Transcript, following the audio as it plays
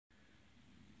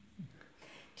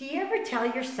Do you ever tell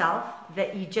yourself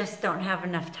that you just don't have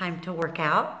enough time to work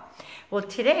out? Well,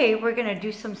 today we're going to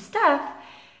do some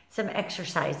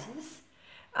exercises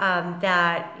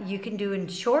that you can do in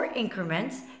short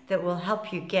increments that will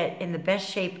help you get in the best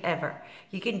shape ever.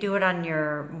 You can do it on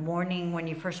your morning when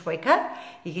you first wake up.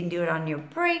 You can do it on your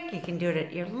break. You can do it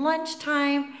at your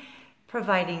lunchtime,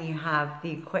 providing you have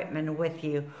the equipment with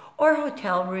you, or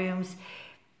hotel rooms.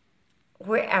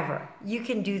 Wherever you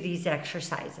can do these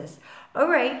exercises. All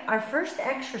right, our first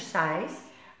exercise,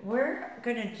 we're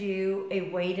gonna do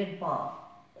a weighted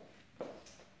ball.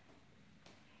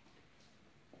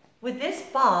 With this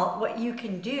ball, what you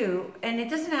can do, and it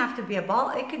doesn't have to be a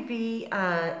ball, it could be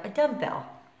a dumbbell.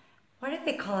 Why do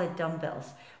they call it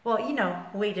dumbbells? Well, you know,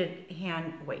 weighted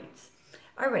hand weights.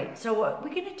 All right, so what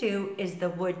we're gonna do is the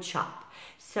wood chop.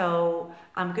 So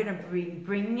I'm gonna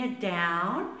bring it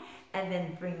down and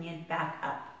then bring it back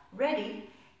up. Ready?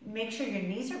 Make sure your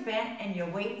knees are bent and your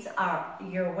weight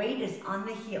is on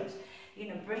the heels. You're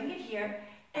gonna bring it here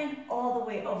and all the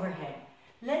way overhead.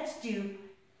 Let's do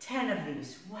 10 of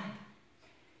these. 1,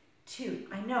 2.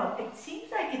 I know, it seems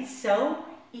like it's so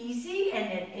easy,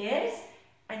 and it is,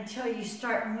 until you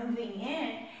start moving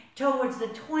in towards the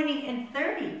 20 and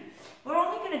 30. We're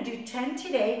only gonna do 10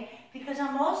 today because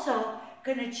I'm also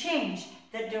gonna change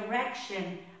the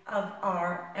direction of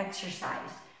our exercise.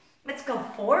 Let's go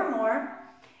 4 more,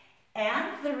 and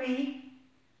 3,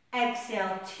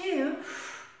 exhale 2,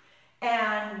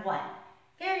 and 1.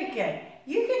 Very good.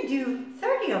 You can do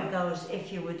 30 of those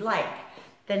if you would like.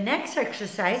 The next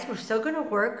exercise, we're still going to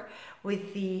work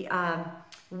with the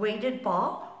weighted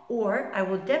ball, or I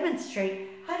will demonstrate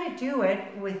how to do it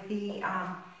with the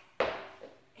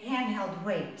handheld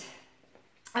weight.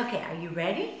 Okay, are you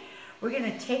ready? We're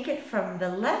going to take it from the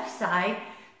left side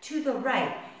to the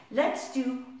right. Let's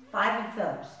do 5 of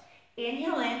those.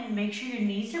 Inhale in, make sure your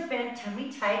knees are bent,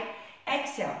 tummy tight.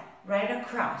 Exhale, right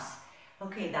across.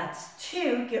 Okay, that's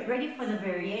 2. Get ready for the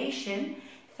variation.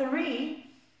 3,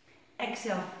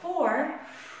 exhale 4,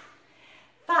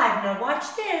 5. Now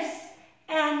watch this.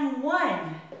 And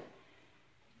 1,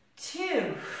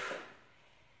 2,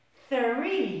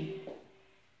 3,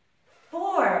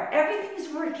 4.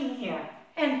 Everything's working here.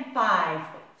 And 5.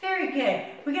 Very good.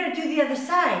 We're going to do the other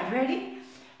side. Ready?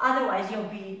 Otherwise, you'll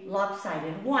be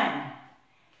lopsided. 1,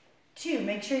 2.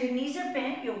 Make sure your knees are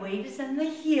bent. Your weight is in the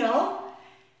heel.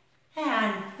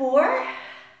 And 4,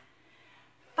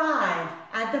 5.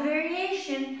 Add the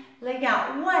variation. Leg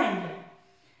out. 1,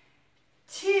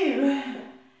 2,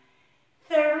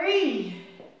 3,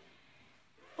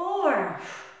 4,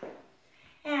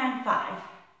 and 5.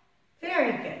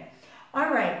 Very good. All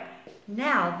right.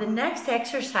 Now, the next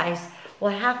exercise will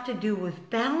have to do with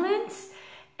balance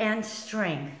and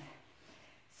strength.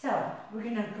 So, we're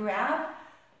going to grab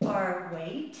our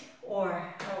weight, or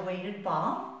our weighted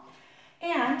ball,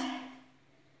 and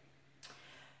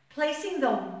placing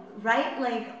the right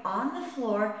leg on the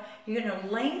floor, you're going to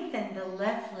lengthen the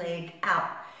left leg out.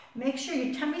 Make sure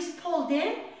your tummy's pulled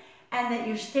in and that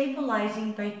you're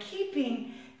stabilizing by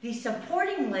keeping the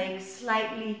supporting leg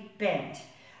slightly bent.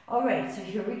 All right, so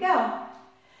here we go.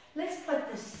 Let's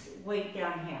put this weight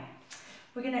down here.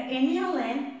 We're going to inhale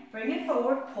in, bring it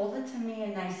forward, pull the tummy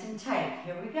in nice and tight.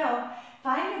 Here we go.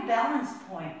 Find your balance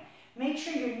point. Make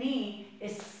sure your knee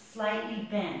is slightly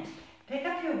bent. Pick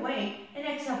up your weight and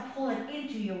exhale, pull it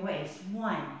into your waist.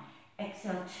 1,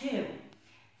 exhale 2,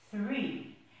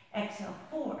 3, exhale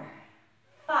 4,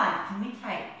 5, tummy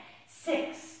tight,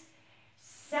 6,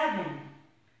 7,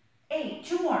 8,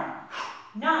 2 more,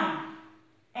 9,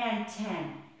 and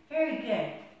 10. Very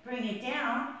good. Bring it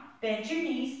down, bend your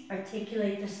knees,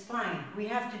 articulate the spine. We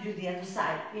have to do the other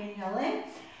side. Inhale in,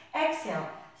 exhale.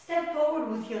 Step forward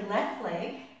with your left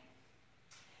leg,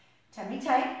 tummy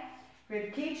tight,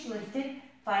 rib cage lifted.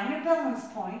 Find your balance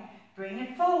point, bring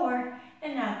it forward,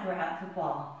 and now grab the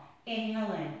ball.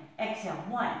 Inhale in, exhale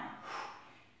 1,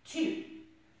 2,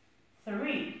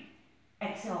 3,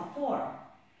 exhale 4,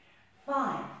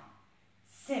 5,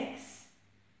 6,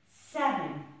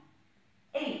 7,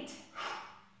 8,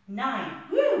 9,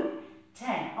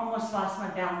 10. Almost lost my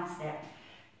balance there.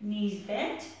 Knees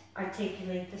bent,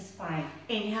 articulate the spine.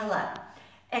 Inhale up,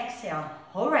 exhale.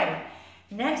 All right,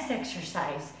 next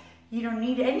exercise. You don't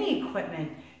need any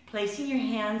equipment. Placing your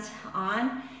hands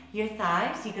on your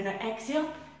thighs, you're gonna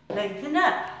exhale, lengthen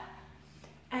up.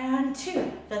 And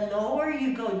 2. The lower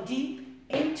you go deep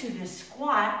into the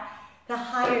squat, the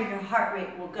higher your heart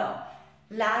rate will go.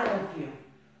 Lateral view.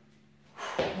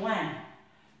 1,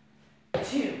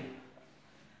 2,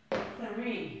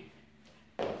 3,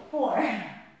 4,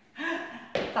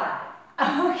 5.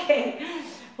 Okay,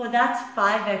 Well, that's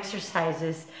 5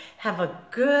 exercises. Have a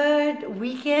good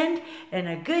weekend and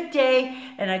a good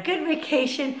day and a good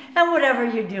vacation and whatever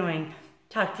you're doing.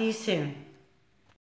 Talk to you soon.